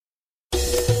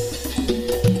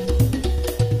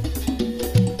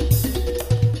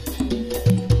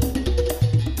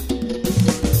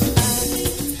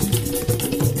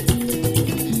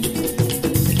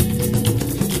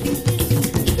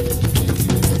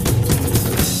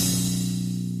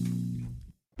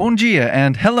Bom dia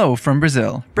and hello from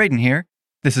Brazil. Braden here.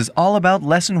 This is all about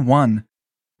Lesson 1,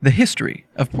 the history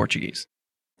of Portuguese.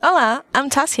 Olá, I'm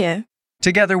Tassia.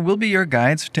 Together, we'll be your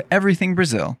guides to everything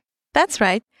Brazil. That's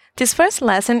right. This first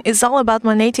lesson is all about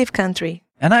my native country.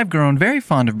 And I've grown very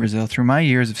fond of Brazil through my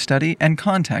years of study and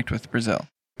contact with Brazil.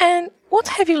 And what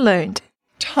have you learned?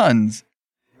 Tons.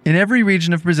 In every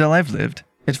region of Brazil I've lived,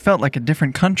 it felt like a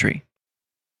different country.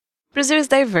 Brazil is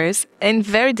diverse and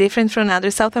very different from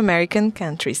other South American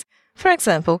countries. For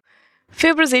example,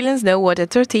 few Brazilians know what a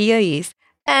tortilla is,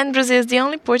 and Brazil is the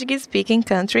only Portuguese-speaking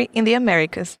country in the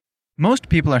Americas. Most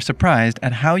people are surprised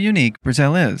at how unique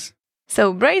Brazil is.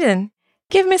 So, Braden,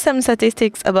 give me some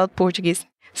statistics about Portuguese.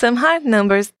 Some hard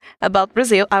numbers about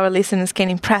Brazil our listeners can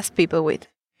impress people with.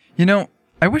 You know,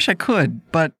 I wish I could,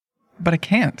 but I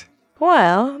can't.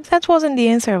 Well, that wasn't the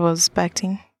answer I was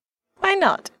expecting. Why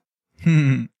not?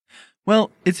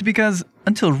 Well, it's because,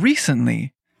 until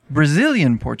recently,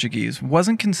 Brazilian Portuguese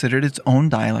wasn't considered its own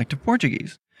dialect of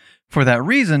Portuguese. For that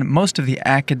reason, most of the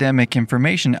academic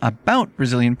information about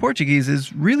Brazilian Portuguese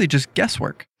is really just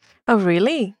guesswork. Oh,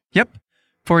 really? Yep.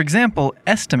 For example,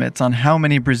 estimates on how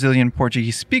many Brazilian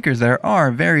Portuguese speakers there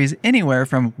are varies anywhere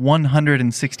from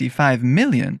 165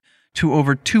 million to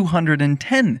over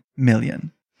 210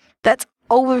 million. That's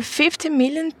over 50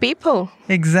 million people.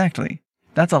 Exactly.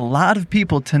 That's a lot of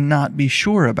people to not be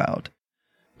sure about.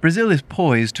 Brazil is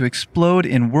poised to explode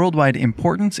in worldwide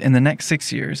importance in the next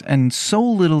 6 years, and so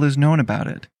little is known about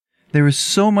it. There is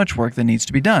so much work that needs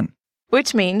to be done.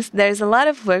 Which means there's a lot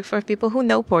of work for people who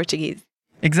know Portuguese.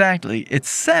 Exactly. It's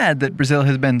sad that Brazil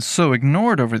has been so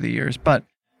ignored over the years, but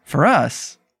for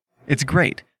us, it's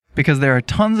great because there are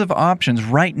tons of options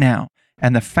right now,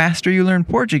 and the faster you learn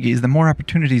Portuguese, the more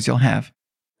opportunities you'll have.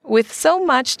 With so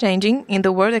much changing in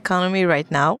the world economy right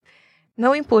now,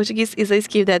 knowing Portuguese is a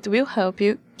skill that will help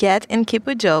you get and keep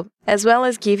a job, as well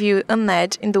as give you an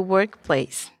edge in the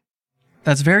workplace.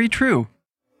 That's very true.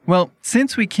 Well,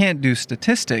 since we can't do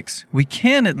statistics, we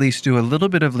can at least do a little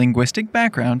bit of linguistic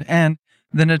background and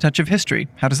then a touch of history.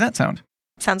 How does that sound?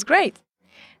 Sounds great.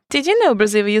 Did you know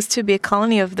Brazil used to be a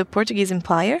colony of the Portuguese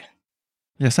Empire?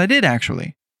 Yes, I did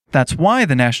actually. That's why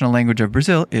the national language of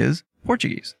Brazil is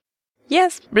Portuguese.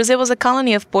 Yes, Brazil was a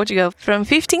colony of Portugal from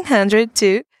 1500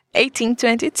 to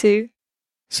 1822.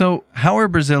 So, how are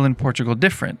Brazil and Portugal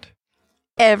different?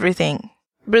 Everything.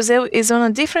 Brazil is on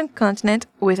a different continent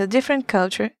with a different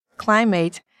culture,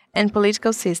 climate, and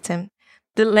political system.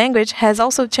 The language has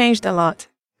also changed a lot.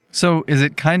 So, is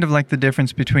it kind of like the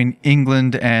difference between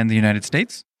England and the United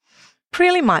States?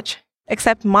 Pretty much,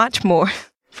 except much more.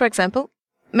 For example,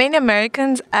 many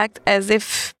Americans act as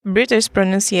if British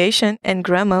pronunciation and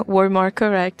grammar were more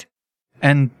correct.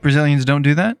 And Brazilians don't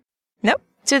do that? No.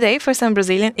 Today, for some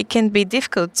Brazilians, it can be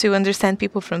difficult to understand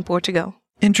people from Portugal.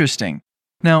 Interesting.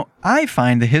 Now, I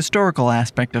find the historical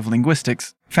aspect of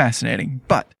linguistics fascinating,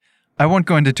 but I won't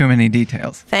go into too many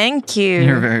details. Thank you.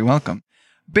 You're very welcome.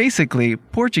 Basically,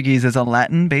 Portuguese is a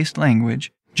Latin-based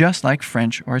language, just like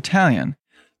French or Italian.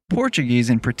 Portuguese,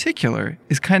 in particular,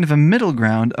 is kind of a middle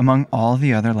ground among all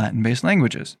the other Latin-based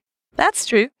languages. That's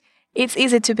true. It's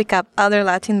easy to pick up other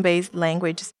Latin-based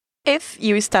languages if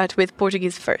you start with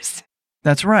Portuguese first.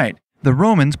 That's right. The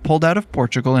Romans pulled out of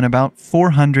Portugal in about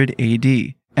 400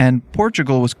 AD, and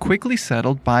Portugal was quickly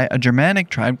settled by a Germanic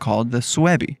tribe called the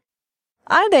Suebi.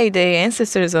 Are they the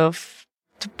ancestors of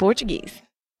the Portuguese?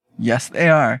 Yes, they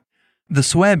are. The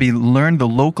Suebi learned the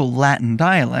local Latin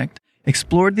dialect,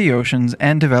 explored the oceans,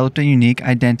 and developed a unique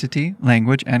identity,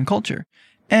 language, and culture.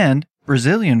 And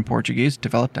Brazilian Portuguese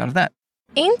developed out of that.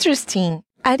 Interesting.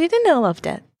 I didn't know of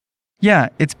that. Yeah,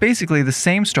 it's basically the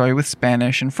same story with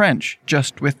Spanish and French,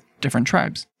 just with different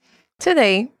tribes.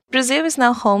 Today, Brazil is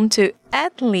now home to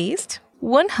at least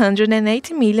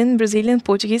 180 million Brazilian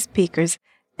Portuguese speakers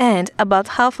and about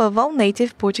half of all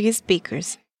native Portuguese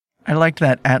speakers. I liked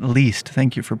that "at least."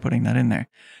 Thank you for putting that in there.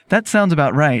 That sounds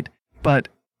about right, but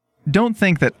don't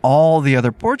think that all the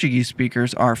other Portuguese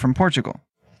speakers are from Portugal.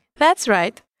 That's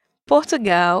right.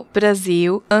 Portugal,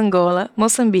 Brazil, Angola,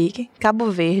 Moçambique,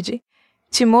 Cabo Verde,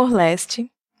 Timor-Leste,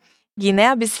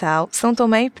 Guiné-Bissau, São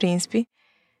Tomé e Príncipe,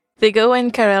 the Goa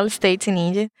and Kerala states in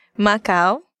India,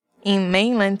 Macau in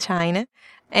mainland China,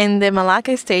 and the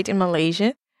Malacca state in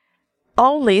Malaysia,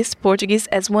 all list Portuguese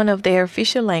as one of their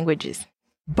official languages.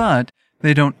 But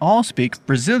they don't all speak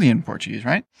Brazilian Portuguese,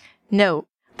 right? No,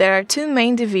 there are two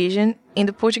main divisions in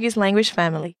the Portuguese language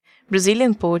family,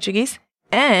 Brazilian Portuguese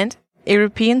and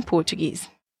European Portuguese.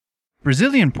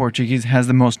 Brazilian Portuguese has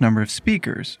the most number of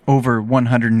speakers, over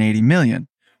 180 million,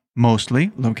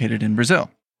 mostly located in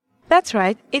Brazil. That's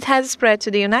right, it has spread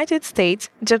to the United States,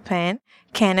 Japan,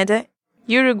 Canada,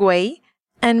 Uruguay,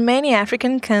 and many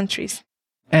African countries.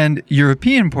 And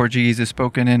European Portuguese is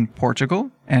spoken in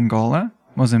Portugal, Angola,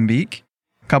 Mozambique,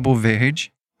 Cabo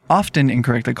Verde, often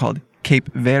incorrectly called Cape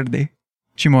Verde,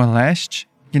 Timor-Leste,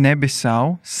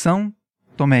 Guinea-Bissau, São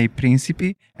Tomé e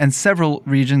Príncipe, and several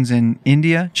regions in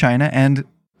India, China, and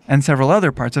several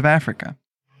other parts of Africa.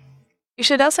 You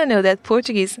should also know that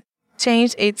Portuguese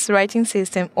changed its writing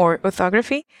system or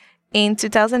orthography in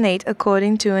 2008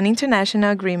 according to an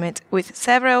international agreement with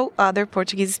several other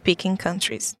Portuguese-speaking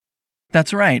countries.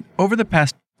 That's right. Over the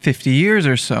past 50 years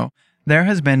or so, there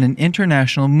has been an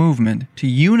international movement to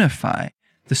unify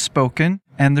the spoken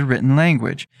and the written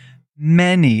language.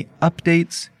 Many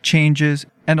updates, changes,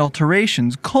 and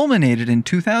alterations culminated in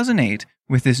 2008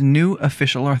 with this new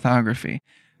official orthography.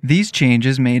 These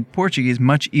changes made Portuguese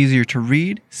much easier to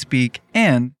read, speak,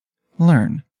 and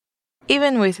learn.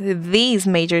 Even with these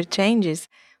major changes,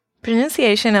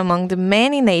 pronunciation among the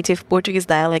many native Portuguese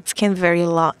dialects can vary a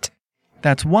lot.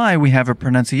 That's why we have a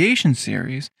pronunciation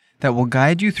series that will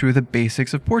guide you through the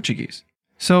basics of Portuguese.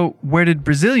 So, where did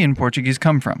Brazilian Portuguese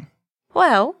come from?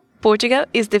 Well, Portugal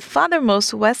is the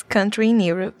farthermost west country in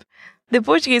Europe. The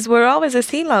Portuguese were always a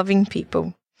sea-loving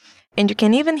people. And you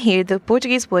can even hear the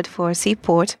Portuguese word for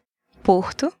seaport,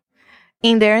 Porto,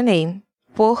 in their name,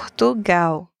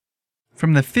 Portugal.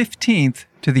 From the 15th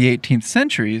to the 18th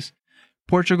centuries,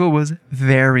 Portugal was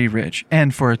very rich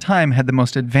and for a time had the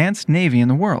most advanced navy in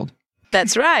the world.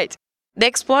 That's right. They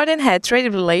explored and had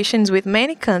trade relations with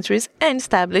many countries and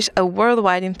established a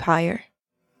worldwide empire.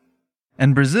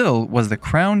 And Brazil was the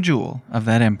crown jewel of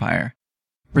that empire.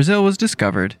 Brazil was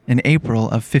discovered in April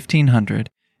of 1500,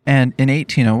 and in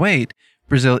 1808,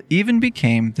 Brazil even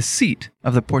became the seat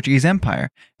of the Portuguese Empire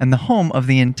and the home of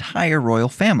the entire royal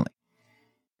family.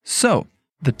 So,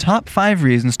 the top 5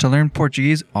 reasons to learn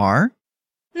Portuguese are: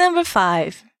 Number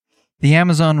 5. The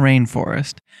Amazon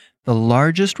rainforest, the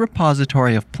largest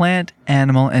repository of plant,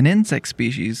 animal, and insect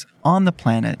species on the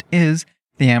planet, is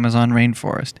the Amazon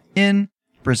rainforest in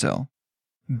Brazil.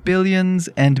 Billions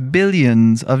and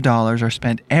billions of dollars are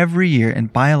spent every year in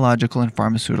biological and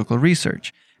pharmaceutical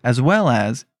research, as well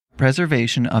as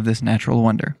preservation of this natural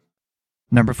wonder.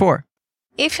 Number 4.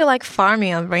 If you like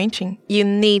farming and ranching, you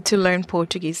need to learn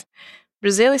Portuguese.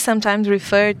 Brazil is sometimes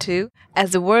referred to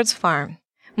as the world's farm.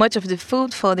 Much of the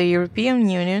food for the European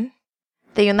Union,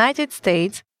 the United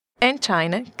States, and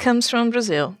China comes from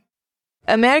Brazil.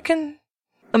 American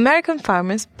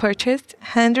farmers purchased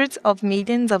hundreds of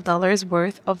millions of dollars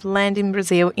worth of land in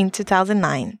Brazil in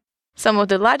 2009. Some of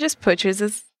the largest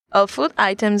purchases of food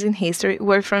items in history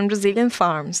were from Brazilian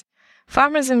farms.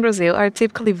 Farmers in Brazil are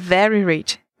typically very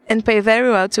rich and pay very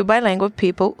well to bilingual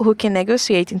people who can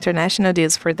negotiate international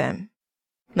deals for them.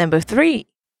 Number 3.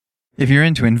 If you're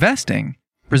into investing,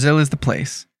 Brazil is the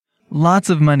place. Lots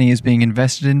of money is being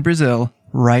invested in Brazil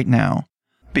right now.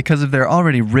 Because of their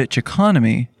already rich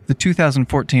economy, the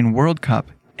 2014 World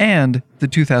Cup, and the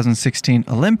 2016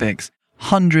 Olympics,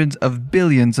 hundreds of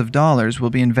billions of dollars will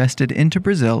be invested into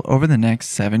Brazil over the next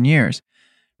 7 years.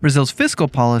 Brazil's fiscal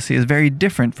policy is very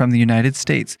different from the United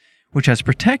States, which has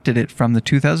protected it from the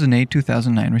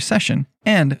 2008-2009 recession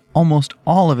and almost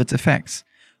all of its effects.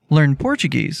 Learn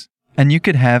Portuguese, and you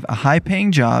could have a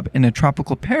high-paying job in a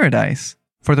tropical paradise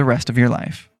for the rest of your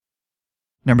life.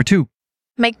 Number 2.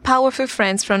 Make powerful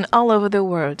friends from all over the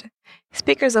world.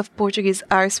 Speakers of Portuguese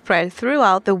are spread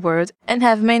throughout the world and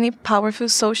have many powerful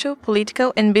social,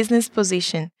 political, and business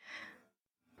positions.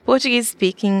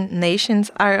 Portuguese-speaking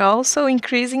nations are also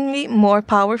increasingly more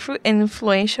powerful and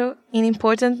influential in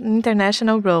important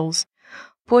international roles.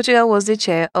 Portugal was the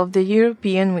chair of the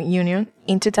European Union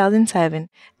in 2007,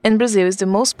 and Brazil is the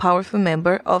most powerful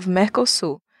member of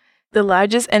Mercosul, the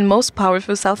largest and most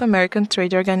powerful South American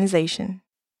trade organization.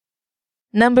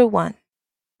 Number 1.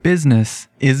 Business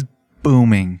is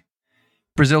booming.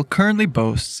 Brazil currently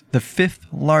boasts the 5th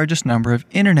largest number of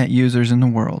internet users in the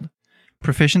world.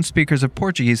 Proficient speakers of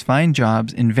Portuguese find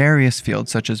jobs in various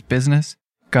fields such as business,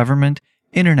 government,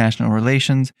 international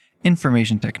relations,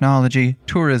 information technology,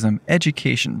 tourism,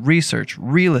 education, research,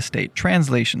 real estate,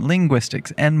 translation,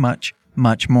 linguistics, and much,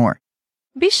 much more.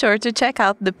 Be sure to check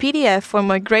out the PDF for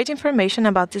more great information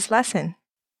about this lesson.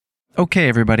 Okay,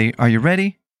 everybody, are you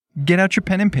ready? Get out your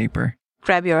pen and paper.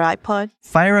 Grab your iPod,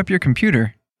 Fire up your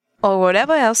computer, or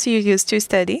whatever else you use to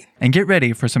study. and get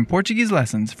ready for some Portuguese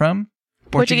lessons from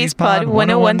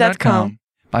PortuguesePod101.com.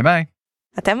 Bye-bye.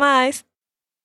 Até mais!